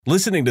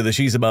Listening to the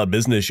She's About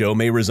Business show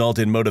may result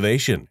in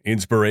motivation,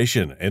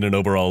 inspiration, and an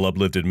overall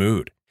uplifted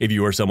mood. If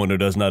you are someone who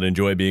does not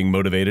enjoy being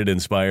motivated,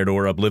 inspired,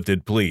 or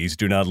uplifted, please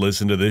do not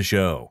listen to this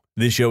show.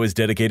 This show is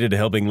dedicated to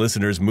helping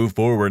listeners move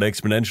forward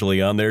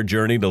exponentially on their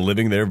journey to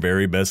living their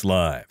very best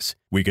lives.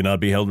 We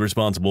cannot be held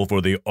responsible for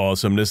the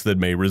awesomeness that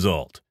may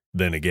result.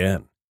 Then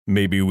again,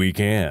 maybe we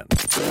can.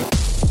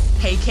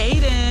 Hey,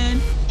 Kaden.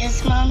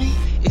 Yes, Mommy?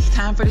 It's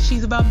time for the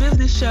She's About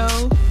Business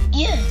show.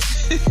 Yes.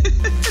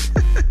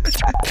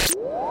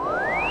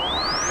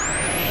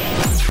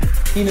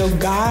 You know,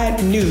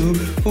 God knew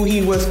who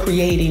he was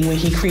creating when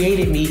he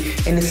created me,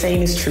 and the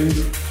same is true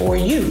for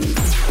you.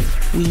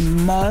 We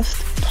must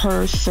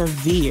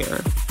persevere.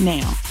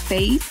 Now,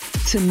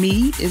 faith, to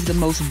me, is the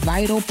most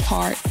vital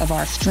part of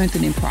our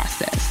strengthening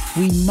process.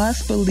 We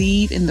must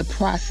believe in the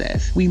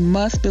process. We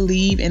must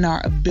believe in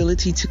our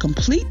ability to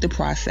complete the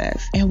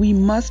process. And we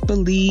must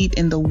believe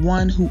in the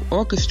one who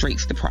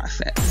orchestrates the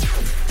process.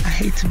 I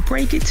hate to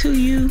break it to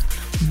you,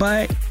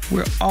 but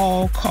we're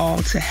all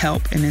called to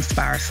help and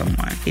inspire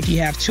someone. If you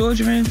have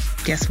children,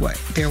 guess what?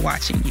 They're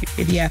watching you.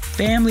 If you have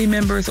family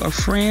members or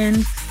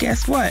friends,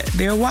 guess what?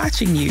 They're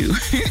watching you.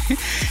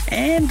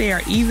 And they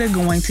are either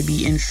going to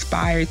be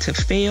inspired to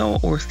fail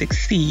or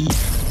succeed.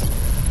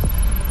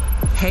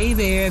 Hey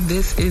there,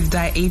 this is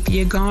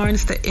Diathea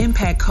Garnes, the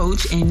Impact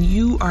Coach, and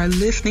you are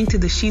listening to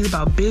the She's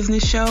About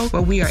Business show,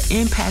 where we are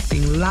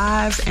impacting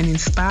lives and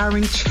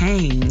inspiring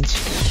change.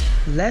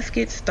 Let's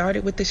get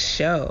started with the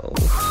show.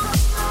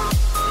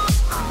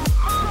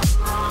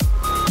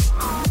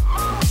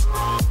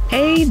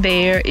 Hey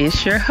there,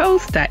 it's your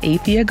host,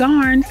 Diathea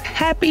Garnes.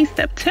 Happy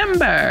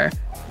September!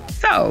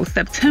 So,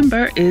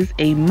 September is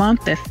a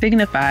month that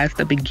signifies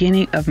the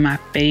beginning of my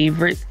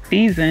favorite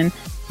season.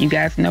 You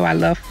guys know I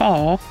love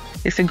fall.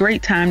 It's a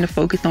great time to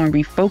focus on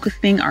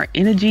refocusing our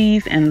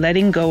energies and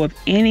letting go of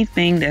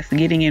anything that's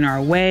getting in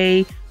our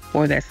way,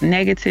 or that's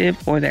negative,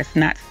 or that's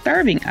not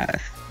serving us.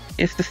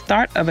 It's the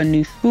start of a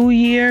new school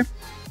year,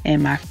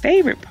 and my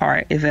favorite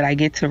part is that I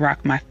get to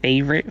rock my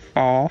favorite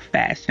fall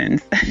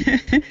fashions.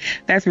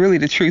 That's really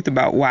the truth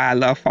about why I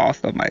love fall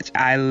so much.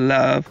 I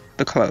love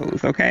the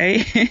clothes,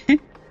 okay?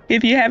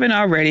 If you haven't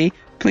already,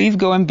 please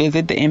go and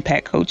visit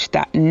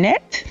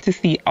theimpactcoach.net to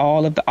see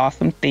all of the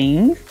awesome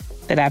things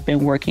that I've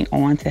been working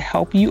on to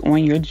help you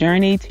on your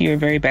journey to your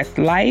very best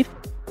life.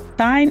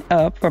 Sign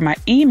up for my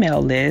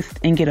email list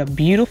and get a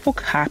beautiful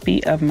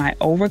copy of my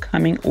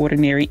Overcoming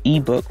Ordinary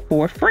ebook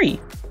for free,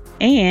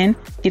 and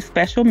get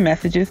special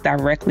messages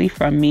directly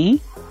from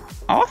me.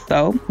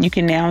 Also, you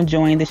can now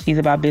join the She's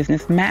About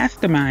Business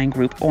Mastermind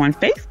group on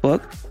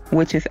Facebook,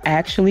 which is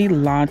actually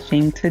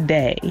launching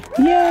today.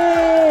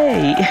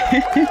 Yay!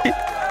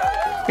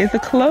 It's a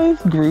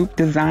closed group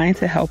designed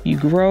to help you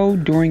grow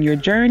during your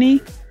journey.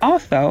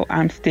 Also,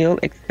 I'm still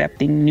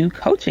accepting new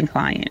coaching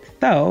clients.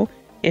 So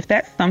if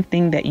that's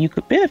something that you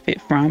could benefit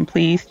from,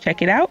 please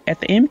check it out at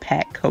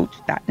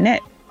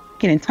theimpactcoach.net.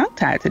 Getting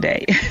tongue-tied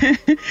today,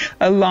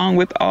 along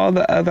with all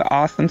the other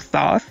awesome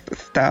sauce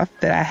stuff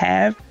that I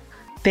have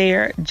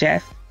there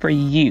just for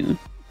you.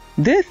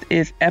 This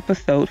is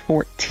episode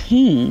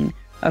 14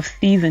 of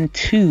season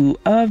 2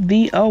 of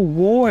the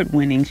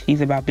award-winning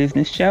She's About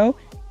Business show,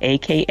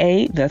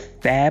 aka the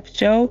SAB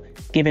show,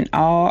 giving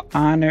all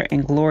honor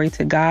and glory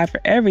to God for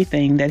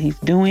everything that he's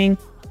doing,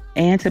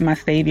 and to my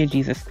Savior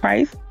Jesus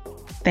Christ.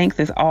 Thanks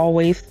as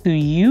always to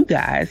you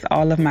guys,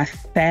 all of my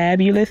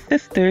fabulous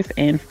sisters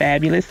and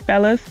fabulous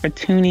fellas, for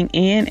tuning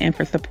in and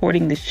for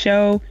supporting the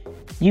show.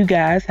 You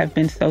guys have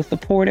been so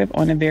supportive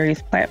on the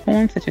various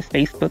platforms such as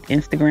Facebook,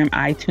 Instagram,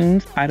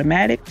 iTunes,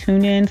 Podomatic,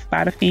 TuneIn,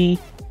 Spotify,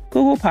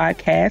 Google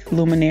Podcasts,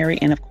 Luminary,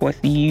 and of course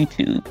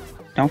YouTube.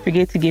 Don't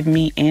forget to give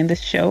me and the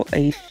show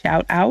a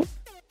shout out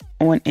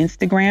on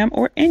Instagram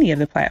or any of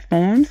the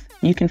platforms.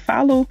 You can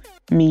follow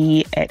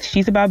me at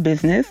She's About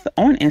Business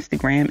on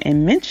Instagram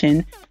and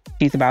mention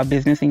She's About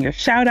Business in your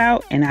shout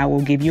out, and I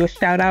will give you a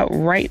shout out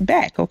right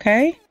back,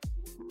 okay?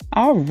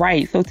 All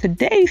right, so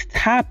today's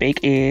topic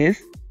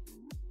is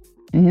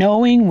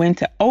knowing when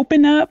to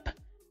open up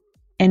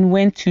and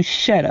when to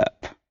shut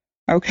up,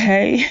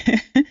 okay?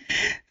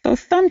 So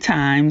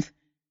sometimes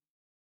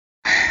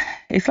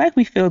it's like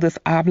we feel this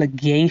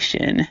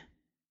obligation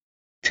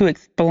to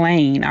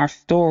explain our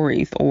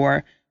stories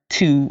or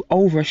to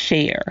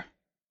overshare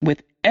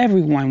with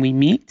everyone we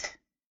meet.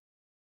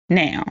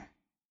 Now,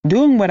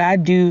 doing what I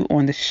do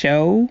on the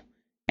show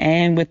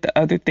and with the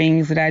other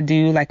things that I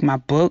do, like my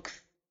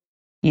books,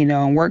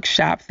 and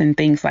workshops and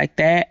things like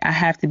that, I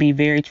have to be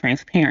very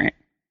transparent.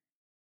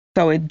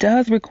 So it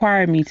does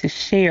require me to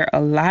share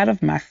a lot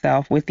of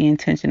myself with the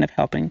intention of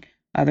helping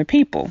other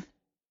people.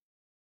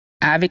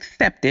 I've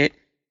accepted,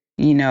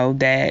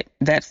 that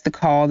that's the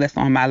call that's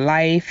on my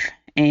life,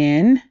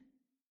 and it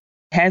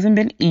hasn't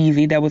been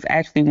easy. That was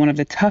actually one of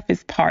the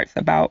toughest parts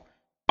about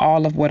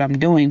all of what I'm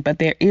doing, but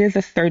there is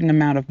a certain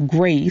amount of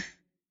grace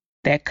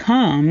that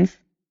comes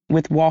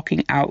with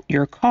walking out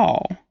your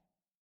call.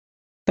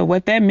 So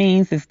what that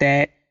means is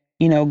that,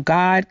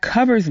 God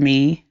covers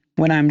me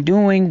when I'm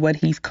doing what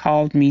he's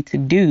called me to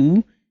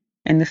do,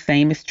 and the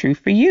same is true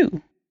for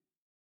you.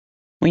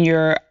 when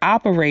you're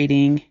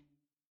operating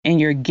in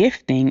your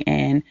gifting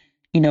and,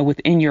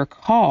 within your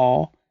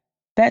call,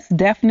 that's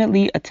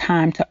definitely a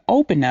time to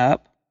open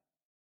up.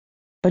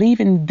 But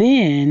even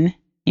then,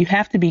 you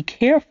have to be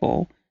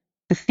careful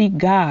to seek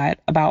God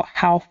about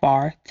how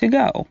far to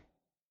go.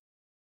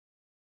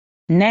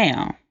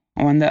 Now,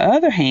 on the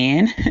other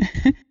hand,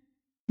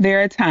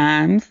 there are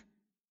times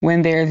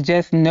when there's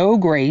just no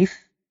grace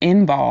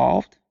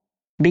involved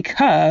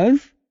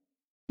because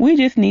we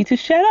just need to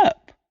shut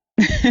up.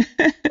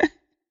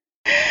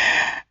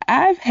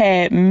 I've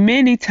had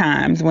many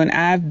times when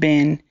I've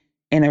been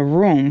in a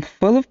room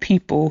full of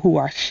people who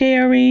are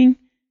sharing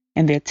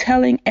and they're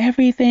telling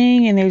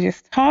everything and they're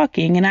just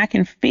talking, and I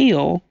can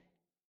feel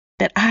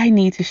that I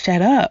need to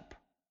shut up.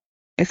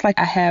 It's like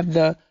I have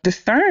the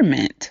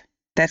discernment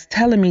that's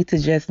telling me to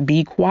just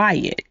be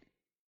quiet.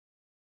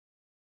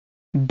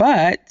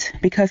 But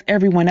because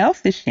everyone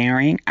else is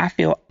sharing, I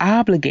feel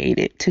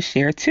obligated to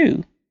share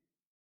too.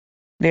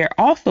 There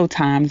are also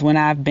times when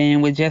I've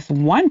been with just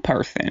one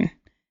person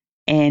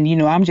and,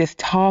 I'm just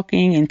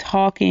talking and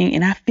talking,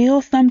 and I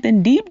feel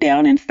something deep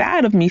down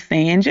inside of me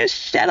saying, just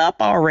shut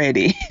up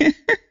already.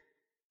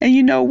 And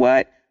you know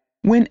what?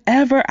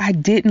 Whenever I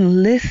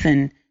didn't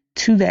listen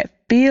to that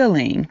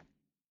feeling,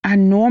 I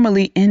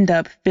normally end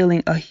up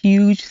feeling a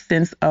huge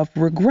sense of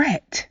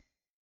regret.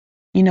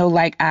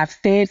 Like I've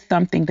said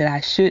something that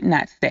I should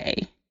not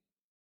say.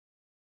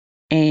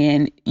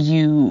 And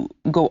you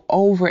go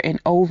over and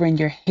over in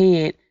your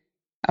head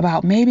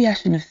about maybe I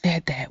shouldn't have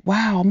said that.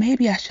 Wow,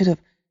 maybe I should have,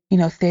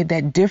 said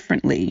that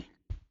differently.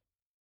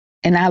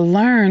 And I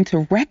learned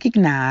to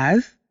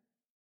recognize,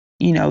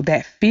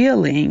 that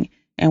feeling.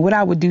 And what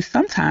I would do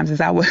sometimes is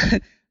I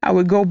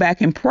would go back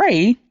and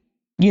pray,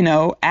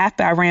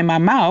 after I ran my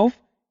mouth,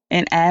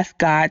 and ask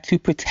God to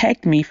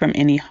protect me from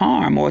any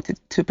harm or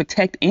to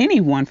protect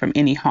anyone from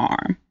any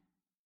harm.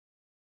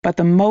 But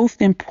the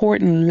most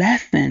important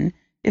lesson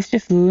is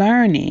just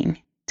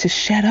learning to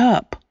shut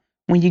up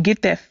when you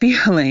get that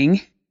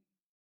feeling,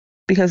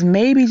 because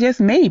maybe, just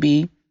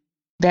maybe,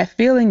 that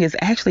feeling is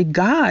actually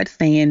God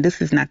saying,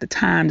 this is not the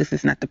time, this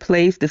is not the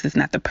place, this is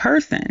not the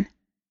person.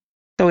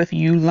 So if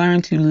you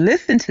learn to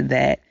listen to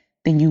that,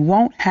 then you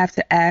won't have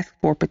to ask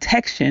for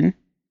protection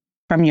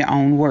from your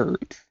own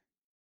words.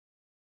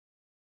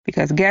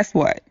 Because guess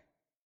what?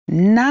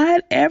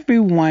 Not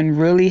everyone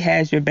really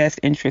has your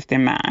best interest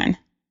in mind.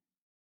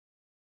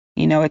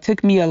 It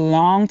took me a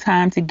long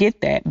time to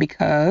get that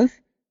because,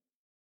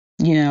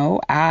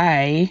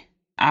 I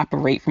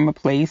operate from a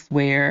place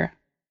where,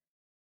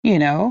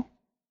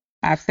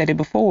 I've said it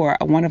before,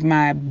 one of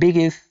my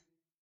biggest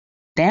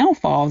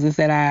downfalls is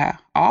that I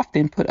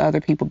often put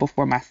other people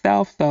before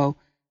myself. So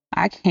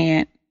I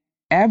can't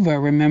ever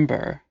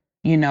remember,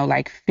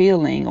 like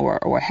feeling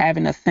or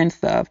having a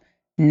sense of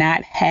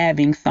not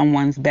having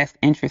someone's best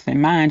interest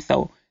in mind.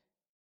 So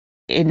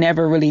it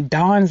never really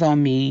dawns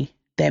on me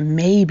that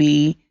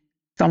maybe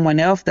someone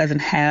else doesn't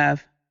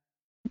have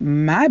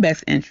my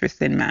best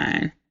interest in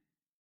mind.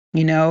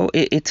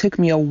 It took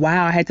me a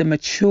while. I had to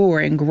mature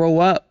and grow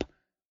up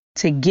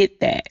to get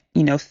that.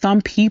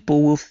 Some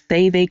people will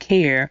say they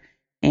care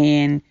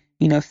and,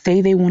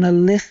 say they want to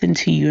listen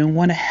to you and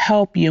want to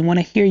help you and want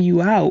to hear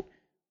you out.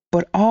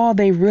 But all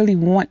they really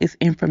want is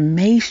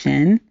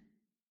information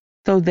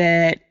so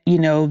that,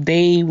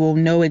 they will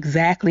know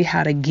exactly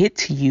how to get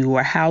to you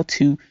or how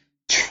to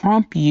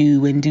trump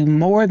you and do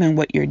more than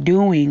what you're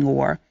doing,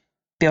 or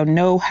they'll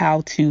know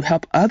how to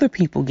help other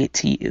people get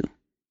to you.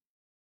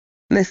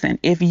 Listen,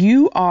 if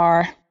you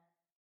are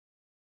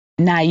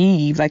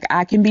naive, like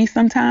I can be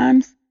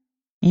sometimes,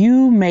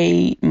 you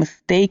may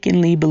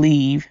mistakenly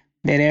believe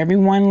that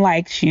everyone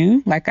likes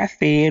you, like I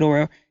said,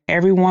 or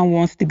everyone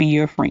wants to be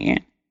your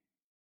friend.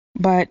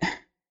 But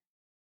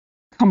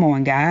come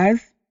on,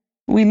 guys.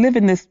 We live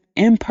in this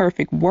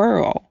imperfect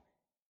world,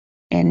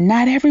 and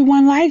not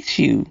everyone likes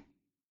you.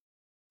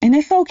 And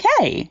it's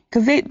okay,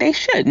 because they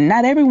shouldn't.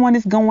 Not everyone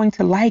is going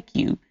to like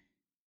you.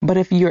 But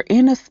if you're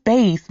in a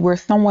space where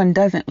someone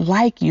doesn't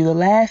like you, the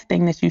last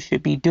thing that you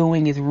should be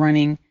doing is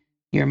running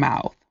your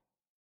mouth.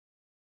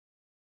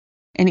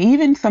 And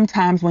even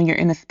sometimes when you're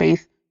in a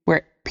space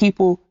where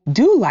people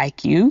do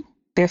like you,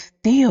 they're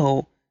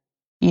still,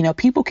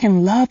 people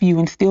can love you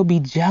and still be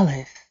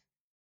jealous.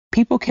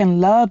 People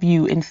can love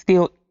you and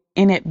still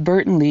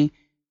inadvertently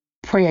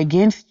pray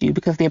against you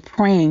because they're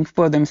praying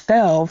for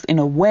themselves in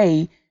a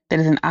way that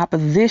is in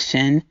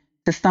opposition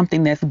to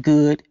something that's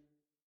good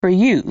for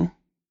you.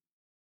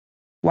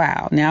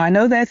 Wow. Now, I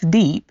know that's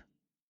deep,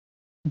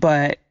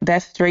 but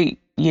that's straight,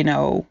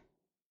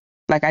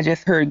 like I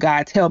just heard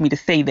God tell me to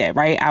say that,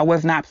 right? I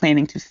was not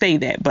planning to say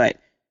that, but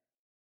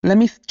let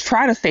me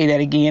try to say that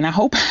again. I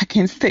hope I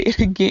can say it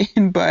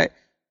again, but,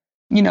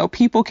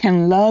 people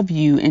can love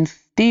you and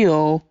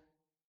still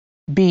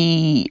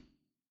be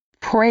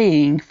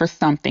praying for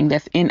something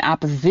that's in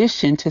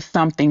opposition to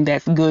something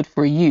that's good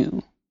for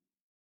you.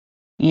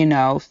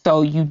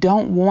 So you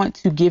don't want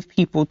to give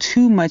people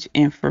too much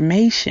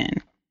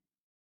information.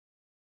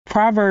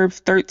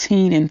 Proverbs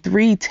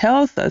 13:3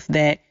 tells us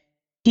that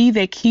he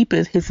that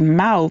keepeth his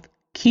mouth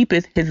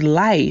keepeth his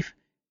life,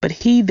 but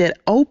he that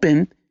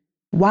openeth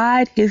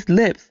wide his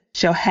lips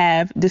shall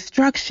have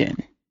destruction.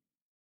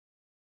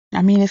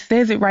 I mean, it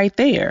says it right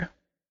there.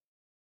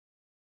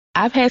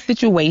 I've had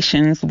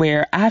situations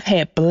where I've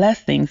had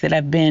blessings that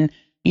have been,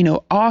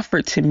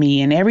 offered to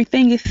me, and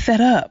everything is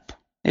set up.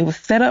 It was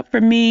set up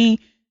for me.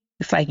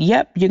 It's like,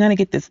 yep, you're going to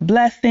get this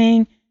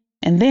blessing.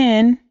 And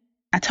then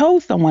I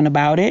told someone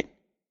about it,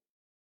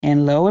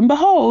 and lo and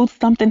behold,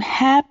 something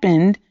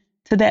happened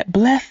to that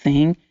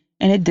blessing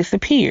and it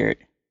disappeared.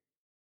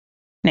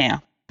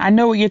 Now, I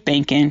know what you're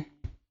thinking.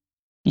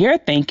 You're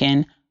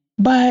thinking,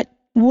 but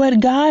what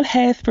God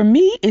has for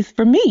me is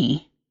for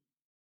me.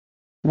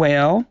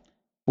 Well,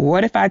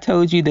 what if I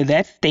told you that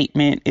that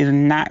statement is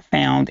not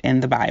found in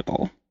the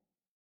Bible?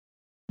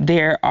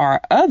 There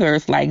are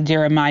others like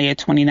Jeremiah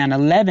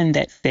 29:11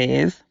 that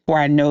says, "For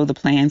I know the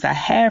plans I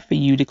have for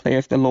you,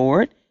 declares the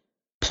Lord,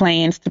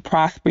 plans to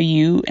prosper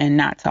you and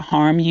not to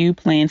harm you,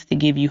 plans to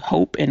give you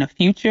hope in a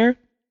future."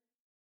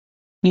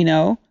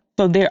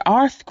 So there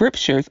are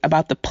scriptures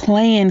about the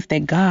plans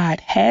that God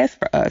has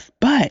for us.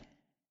 But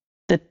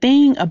the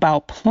thing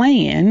about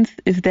plans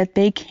is that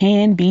they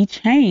can be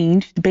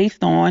changed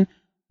based on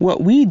what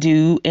we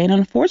do, and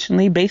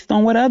unfortunately based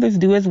on what others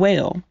do as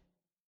well.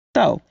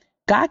 So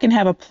God can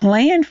have a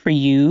plan for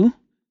you,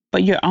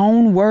 but your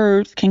own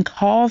words can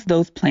cause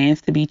those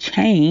plans to be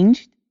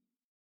changed,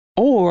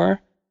 or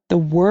the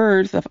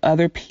words of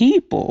other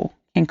people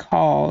can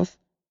cause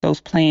those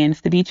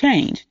plans to be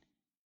changed.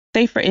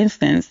 Say, for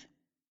instance,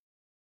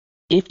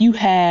 if you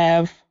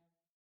have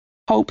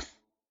hopes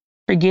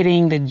for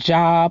getting the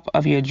job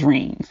of your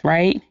dreams,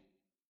 right?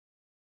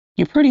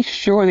 You're pretty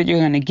sure that you're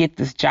going to get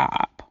this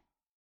job.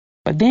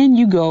 But then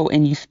you go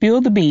and you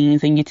spill the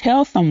beans and you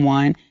tell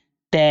someone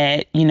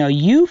that,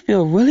 you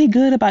feel really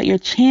good about your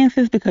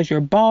chances because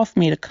your boss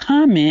made a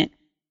comment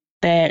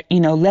that,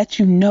 let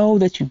you know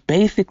that you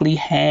basically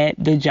had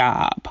the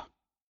job,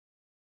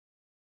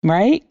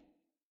 right?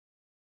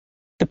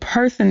 The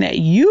person that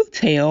you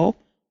tell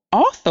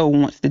also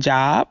wants the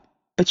job,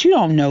 but you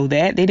don't know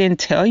that. They didn't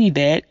tell you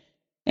that.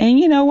 And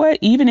you know what?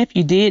 Even if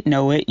you did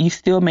know it, you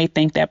still may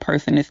think that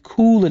person is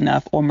cool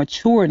enough or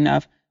mature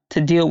enough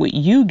to deal with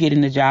you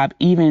getting the job,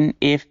 even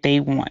if they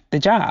want the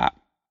job.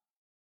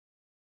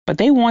 But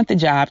they want the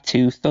job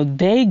too. So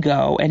they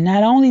go and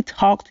not only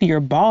talk to your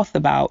boss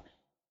about,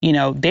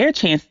 their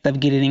chances of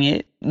getting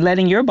it,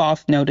 letting your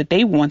boss know that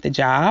they want the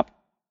job,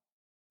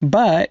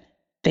 but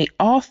they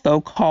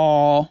also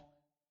call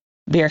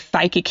their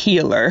psychic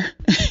healer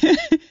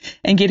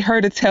and get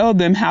her to tell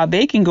them how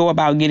they can go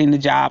about getting the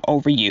job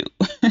over you.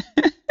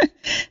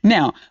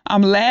 Now,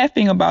 I'm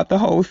laughing about the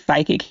whole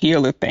psychic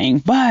healer thing,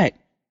 but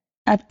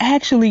I've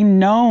actually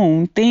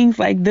known things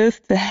like this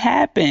to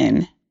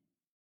happen.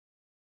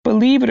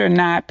 Believe it or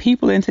not,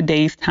 people in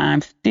today's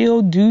time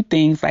still do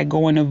things like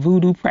going to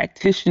voodoo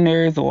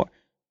practitioners or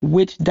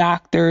witch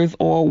doctors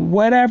or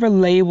whatever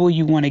label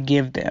you want to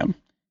give them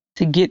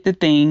to get the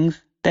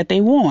things that they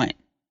want.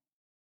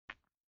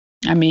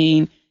 I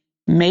mean,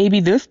 maybe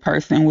this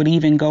person would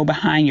even go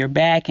behind your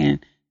back and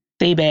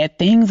say bad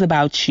things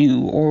about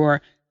you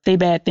or say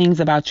bad things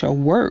about your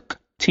work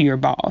to your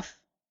boss.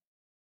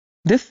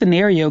 This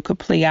scenario could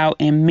play out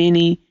in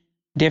many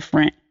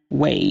different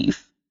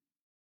ways.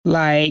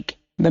 Like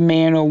the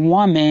man or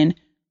woman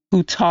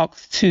who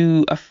talks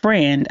to a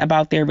friend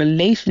about their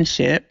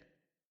relationship,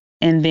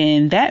 and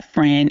then that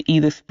friend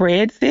either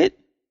spreads it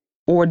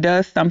or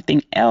does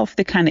something else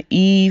to kind of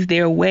ease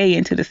their way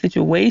into the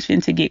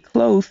situation to get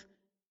close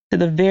to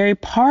the very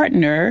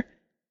partner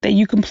that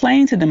you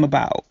complain to them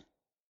about.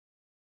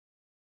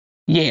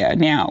 Yeah,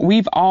 now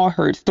we've all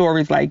heard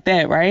stories like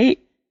that, right?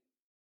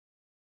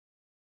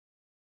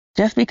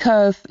 Just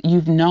because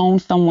you've known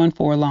someone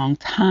for a long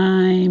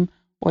time,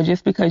 or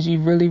just because you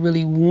really,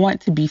 really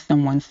want to be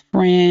someone's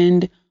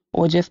friend,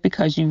 or just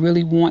because you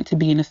really want to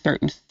be in a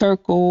certain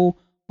circle,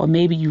 or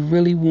maybe you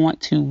really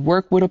want to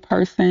work with a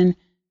person,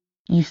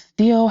 you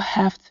still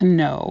have to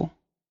know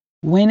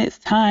when it's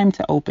time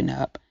to open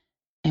up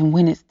and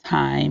when it's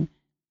time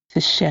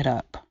to shut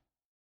up.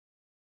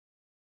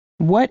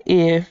 What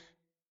if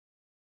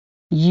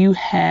you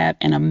have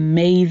an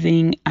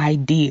amazing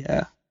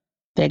idea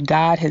that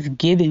God has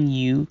given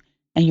you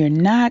and you're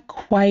not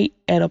quite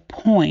at a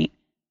point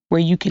where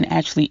you can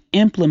actually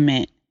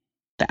implement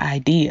the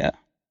idea,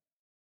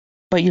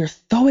 but you're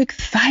so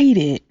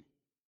excited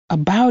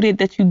about it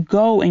that you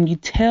go and you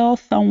tell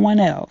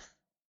someone else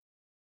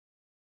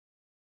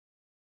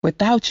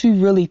without you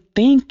really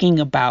thinking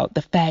about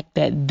the fact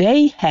that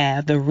they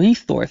have the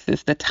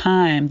resources, the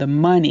time, the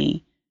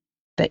money,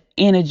 the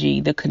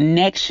energy, the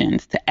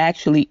connections to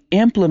actually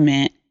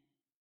implement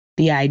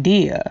the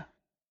idea.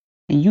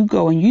 And you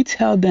go and you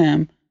tell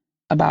them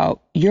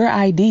about your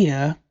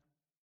idea,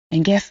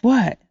 and guess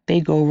what? They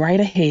go right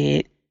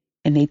ahead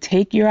and they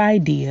take your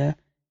idea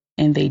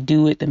and they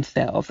do it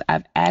themselves.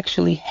 I've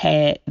actually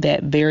had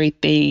that very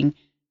thing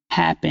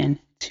happen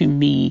to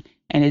me,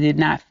 and it did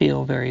not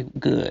feel very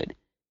good.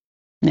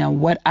 Now,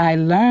 what I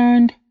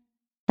learned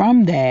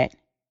from that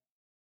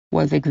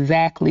was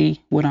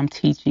exactly what I'm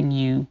teaching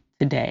you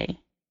today.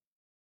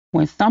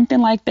 When something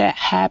like that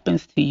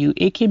happens to you,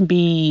 it can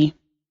be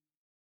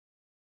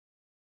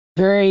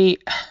very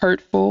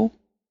hurtful.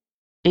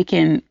 It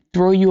can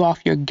throw you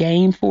off your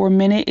game for a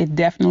minute. It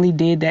definitely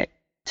did that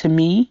to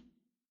me.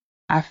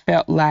 I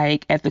felt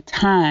like at the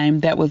time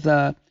that was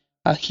a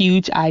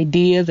huge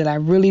idea that I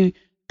really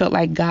felt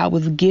like God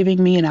was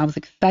giving me, and I was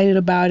excited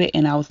about it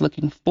and I was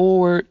looking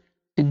forward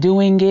to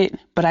doing it,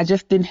 but I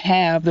just didn't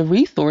have the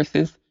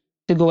resources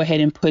to go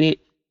ahead and put it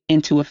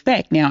into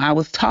effect. Now, I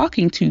was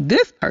talking to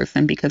this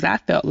person because I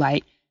felt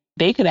like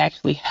they could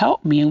actually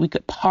help me and we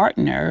could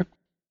partner,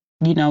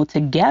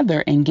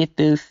 together and get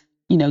this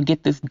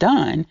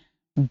done.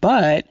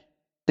 But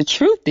the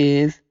truth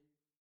is,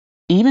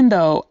 even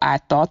though I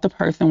thought the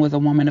person was a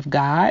woman of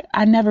God,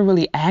 I never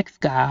really asked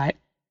God,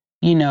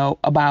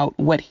 about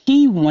what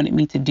he wanted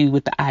me to do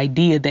with the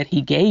idea that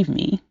he gave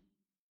me.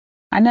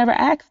 I never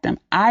asked him.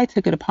 I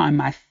took it upon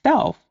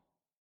myself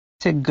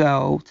to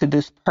go to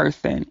this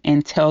person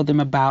and tell them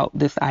about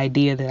this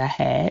idea that I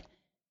had.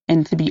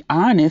 And to be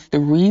honest, the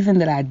reason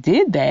that I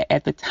did that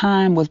at the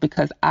time was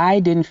because I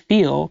didn't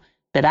feel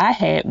that I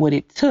had what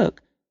it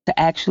took to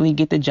actually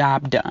get the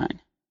job done,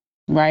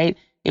 right?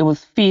 It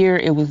was fear,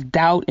 it was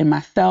doubt in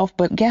myself.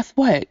 But guess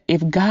what?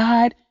 If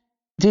God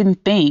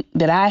didn't think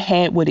that I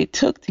had what it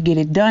took to get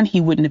it done,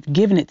 he wouldn't have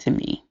given it to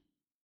me.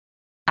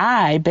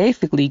 I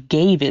basically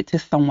gave it to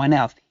someone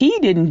else. He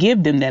didn't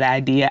give them that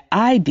idea.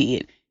 I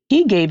did.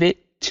 He gave it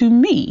to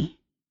me,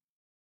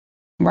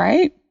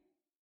 right?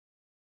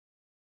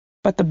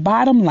 But the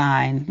bottom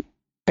line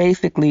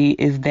basically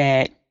is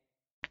that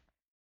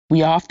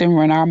we often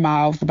run our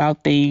mouths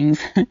about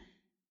things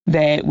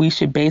that we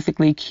should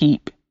basically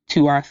keep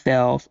to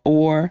ourselves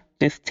or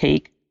just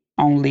take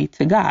only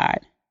to God.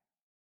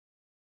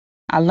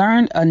 I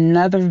learned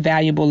another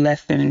valuable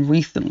lesson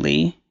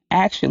recently,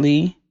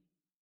 actually,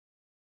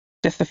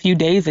 just a few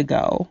days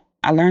ago.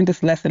 I learned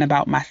this lesson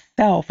about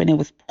myself and it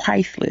was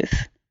priceless.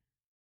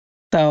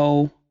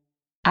 So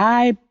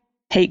I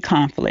hate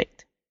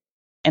conflict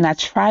and I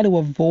try to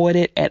avoid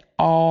it at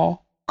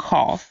all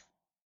costs.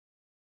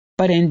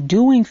 But in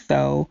doing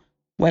so,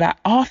 what I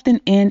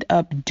often end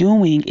up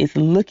doing is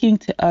looking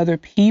to other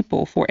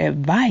people for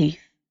advice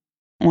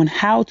on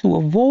how to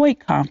avoid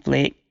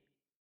conflict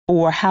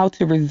or how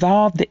to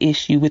resolve the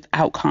issue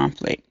without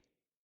conflict.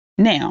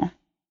 Now,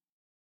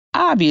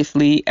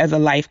 obviously, as a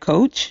life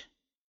coach,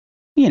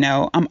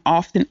 I'm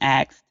often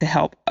asked to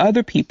help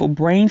other people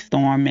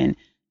brainstorm and,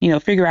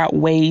 figure out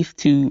ways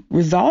to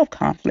resolve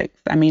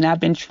conflicts. I mean, I've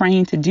been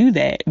trained to do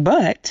that,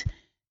 but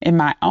in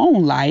my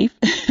own life,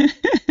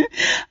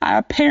 I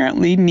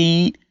apparently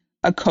need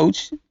a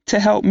coach to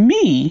help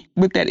me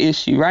with that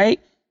issue, right?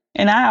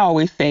 And I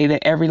always say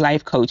that every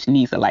life coach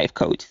needs a life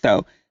coach.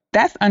 So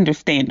that's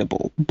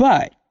understandable.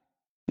 But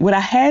what I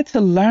had to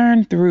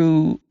learn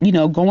through,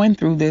 going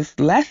through this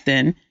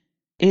lesson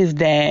is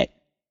that,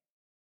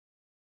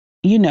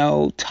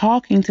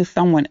 talking to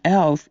someone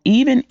else,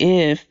 even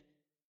if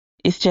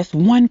it's just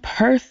one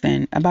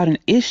person about an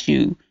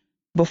issue,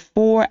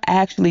 before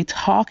actually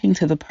talking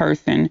to the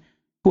person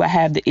who I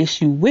have the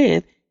issue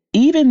with,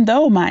 even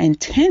though my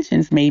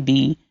intentions may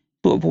be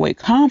to avoid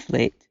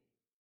conflict,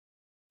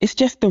 it's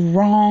just the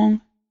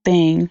wrong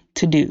thing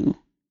to do.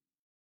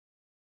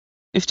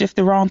 It's just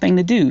the wrong thing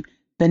to do.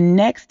 The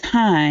next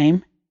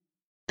time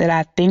that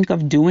I think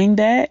of doing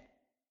that,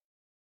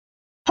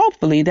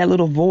 hopefully that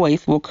little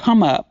voice will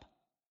come up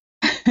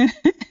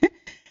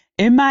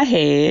in my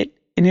head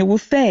and it will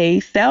say,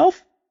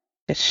 "Self,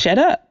 just shut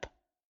up.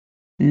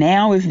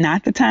 Now is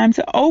not the time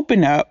to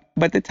open up,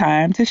 but the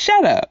time to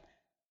shut up."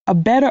 A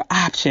better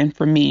option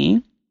for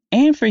me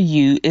and for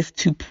you is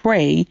to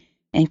pray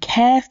and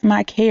cast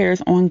my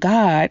cares on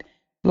God,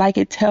 like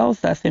it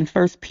tells us in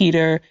 1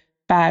 Peter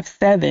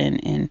 5:7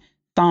 and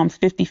Psalms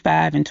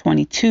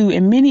 55:22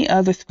 and many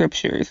other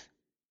scriptures,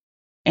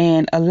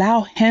 and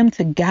allow him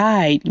to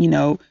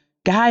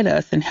guide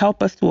us and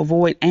help us to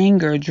avoid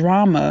anger,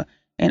 drama,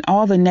 and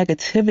all the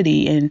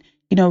negativity and,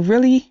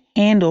 really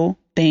handle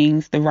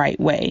things the right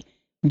way.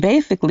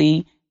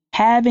 Basically,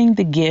 having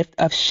the gift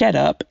of shut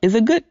up is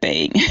a good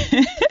thing,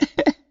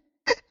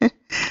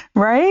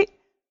 right?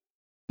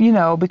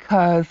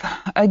 Because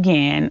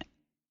again,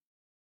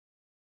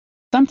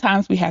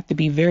 sometimes we have to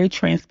be very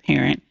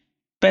transparent,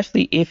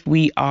 especially if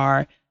we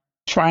are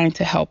trying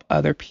to help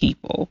other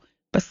people.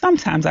 But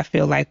sometimes I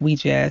feel like we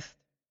just,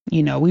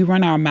 we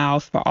run our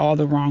mouths for all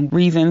the wrong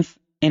reasons,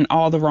 in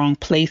all the wrong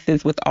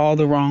places, with all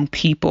the wrong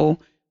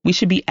people. We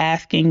should be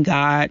asking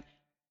God,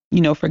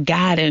 for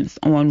guidance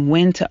on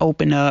when to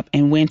open up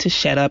and when to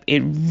shut up.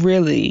 It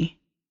really,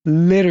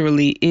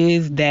 literally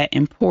is that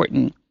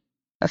important,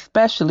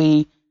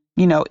 especially,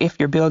 if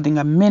you're building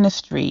a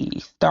ministry,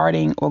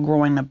 starting or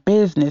growing a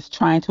business,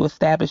 trying to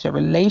establish a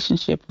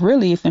relationship.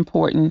 Really, it's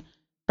important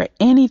for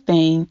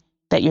anything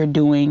that you're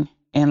doing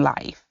in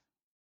life.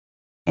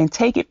 And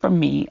take it from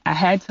me, I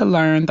had to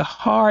learn the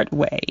hard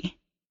way.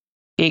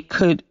 It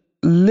could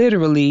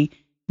literally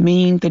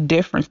mean the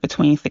difference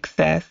between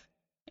success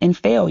and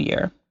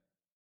failure.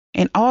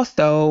 And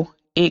also,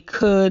 it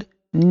could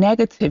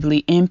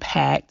negatively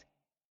impact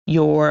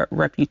your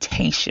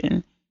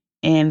reputation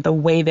and the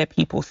way that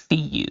people see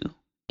you.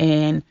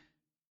 And,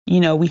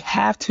 we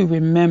have to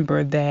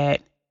remember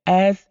that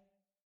as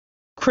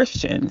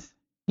Christians,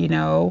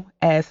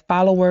 as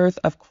followers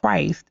of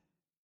Christ,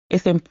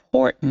 it's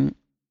important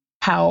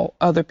how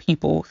other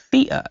people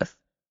see us.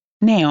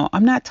 Now,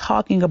 I'm not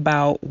talking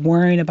about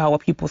worrying about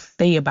what people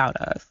say about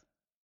us,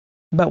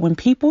 but when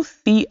people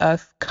see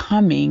us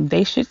coming,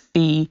 they should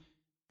see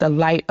the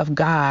light of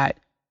God,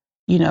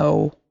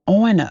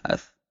 on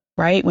us,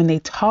 right? When they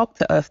talk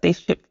to us, they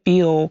should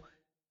feel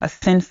a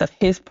sense of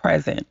His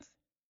presence.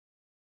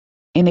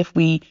 And if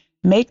we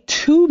make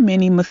too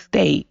many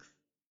mistakes,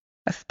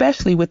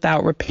 especially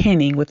without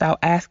repenting, without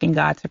asking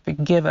God to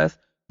forgive us,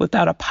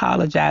 without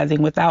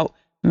apologizing, without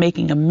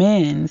making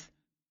amends,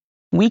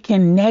 we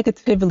can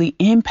negatively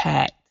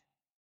impact,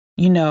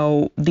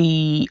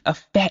 the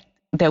effect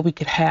that we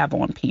could have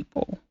on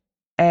people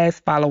as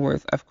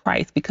followers of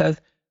Christ.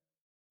 Because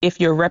if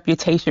your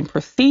reputation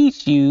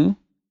precedes you,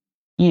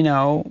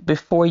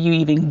 before you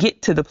even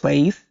get to the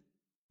place,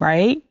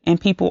 right? And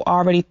people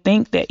already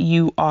think that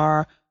you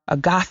are a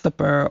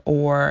gossiper,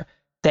 or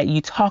that you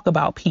talk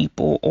about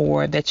people,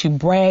 or that you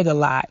brag a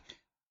lot,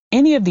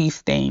 any of these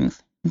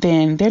things,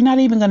 then they're not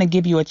even going to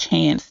give you a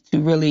chance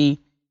to really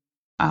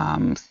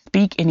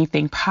speak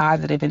anything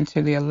positive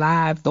into their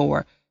lives,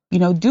 or,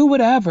 do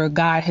whatever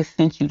God has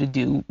sent you to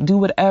do. Do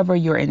whatever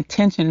your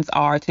intentions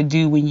are to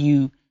do when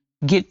you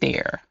get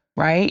there,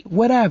 right?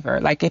 Whatever.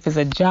 Like if it's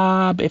a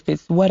job, if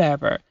it's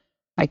whatever,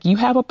 like you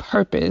have a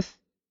purpose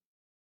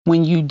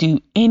when you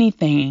do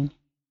anything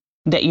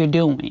that you're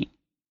doing.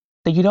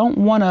 So you don't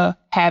want to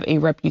have a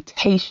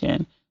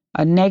reputation,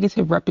 a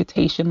negative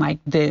reputation like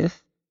this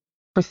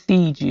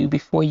precede you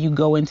before you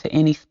go into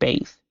any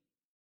space.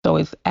 So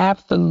it's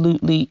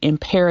absolutely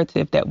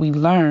imperative that we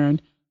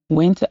learn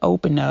when to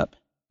open up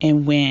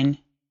and when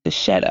to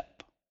shut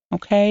up.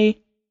 Okay?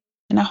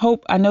 And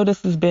I know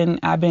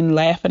I've been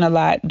laughing a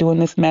lot doing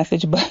this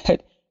message,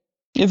 but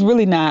it's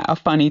really not a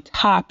funny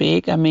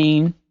topic. I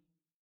mean,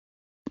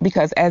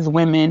 because as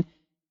women,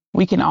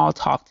 we can all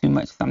talk too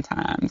much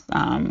sometimes.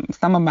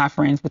 Some of my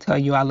friends will tell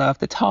you I love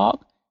to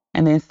talk.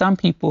 And then some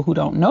people who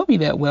don't know me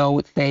that well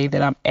would say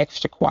that I'm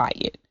extra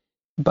quiet.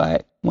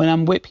 But when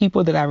I'm with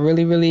people that I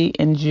really, really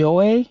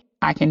enjoy,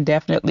 I can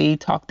definitely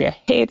talk their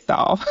heads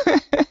off.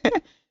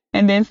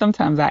 And then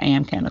sometimes I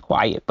am kind of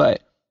quiet.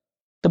 But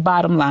the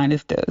bottom line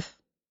is this.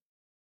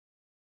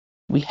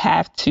 We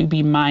have to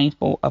be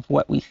mindful of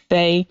what we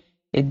say.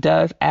 It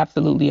does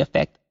absolutely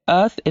affect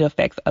us. It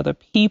affects other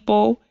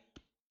people.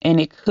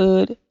 And it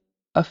could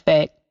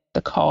affect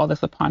the call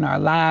that's upon our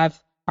lives,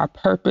 our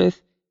purpose.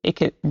 It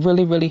could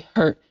really, really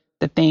hurt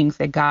the things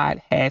that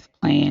God has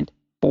planned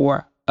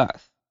for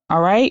us.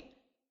 All right.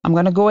 I'm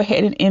going to go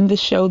ahead and end the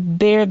show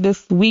there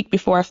this week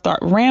before I start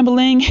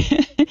rambling.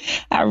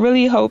 I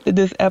really hope that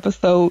this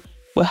episode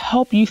will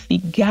help you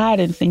seek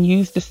guidance and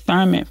use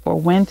discernment for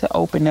when to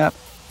open up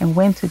and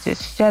when to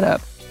just shut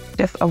up.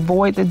 Just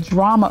avoid the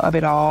drama of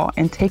it all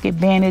and take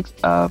advantage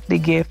of the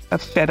gift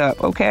of shut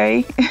up.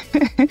 Okay.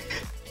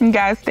 And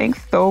guys,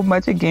 thanks so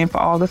much again for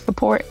all the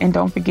support. And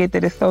don't forget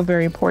that it's so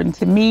very important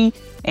to me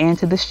and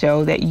to the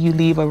show that you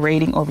leave a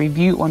rating or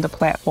review on the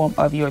platform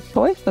of your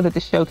choice so that the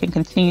show can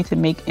continue to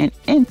make an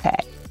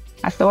impact.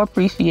 I so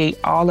appreciate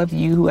all of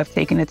you who have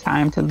taken the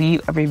time to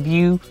leave a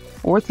review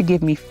or to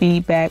give me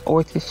feedback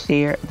or to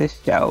share this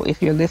show.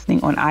 If you're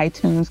listening on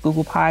iTunes,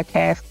 Google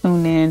Podcasts,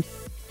 TuneIn,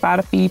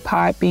 Spotify,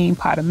 Podbean,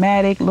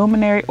 Podomatic,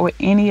 Luminary, or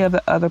any of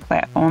the other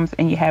platforms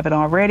and you haven't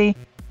already,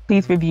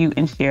 please review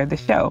and share the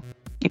show.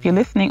 If you're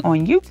listening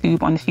on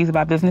YouTube on the She's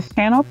About Business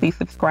channel, please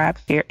subscribe,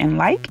 share, and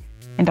like.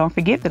 And don't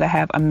forget that I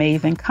have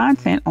amazing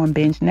content on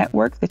Binge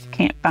Networks that you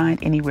can't find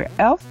anywhere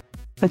else.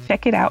 So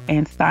check it out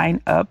and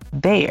sign up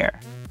there.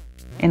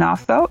 And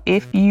also,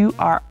 if you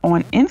are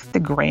on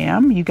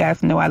Instagram, you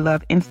guys know I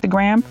love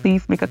Instagram.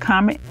 Please make a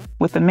comment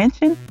with a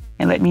mention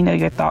and let me know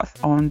your thoughts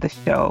on the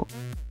show.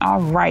 All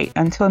right.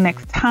 Until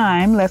next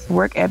time, let's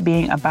work at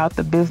being about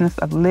the business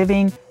of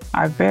living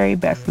our very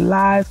best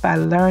lives by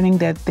learning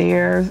that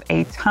there's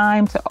a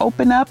time to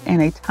open up and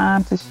a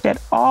time to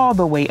shut all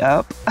the way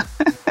up.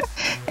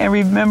 And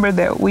remember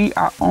that we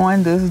are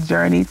on this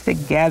journey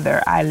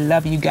together. I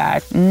love you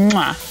guys.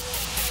 Mwah.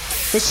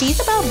 The She's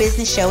About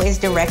Business show is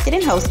directed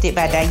and hosted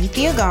by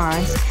Daithia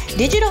Garnes,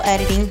 digital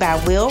editing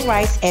by Will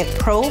Rice at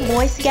Pro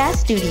Voice Guy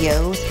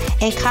Studios,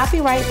 and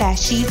copyright by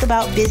She's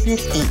About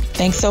Business, Inc.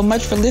 Thanks so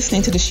much for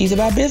listening to the She's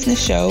About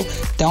Business show.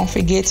 Don't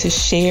forget to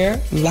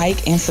share,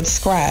 like, and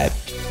subscribe.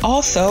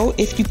 Also,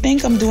 if you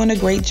think I'm doing a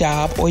great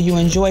job or you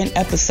enjoy an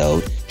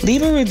episode,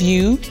 leave a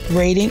review,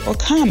 rating, or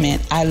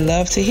comment. I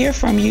love to hear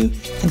from you.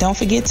 And don't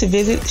forget to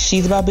visit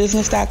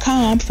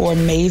she'saboutbusiness.com for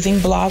amazing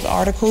blog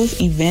articles,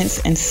 events,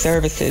 and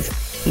services.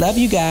 Love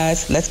you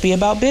guys. Let's be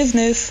about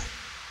business.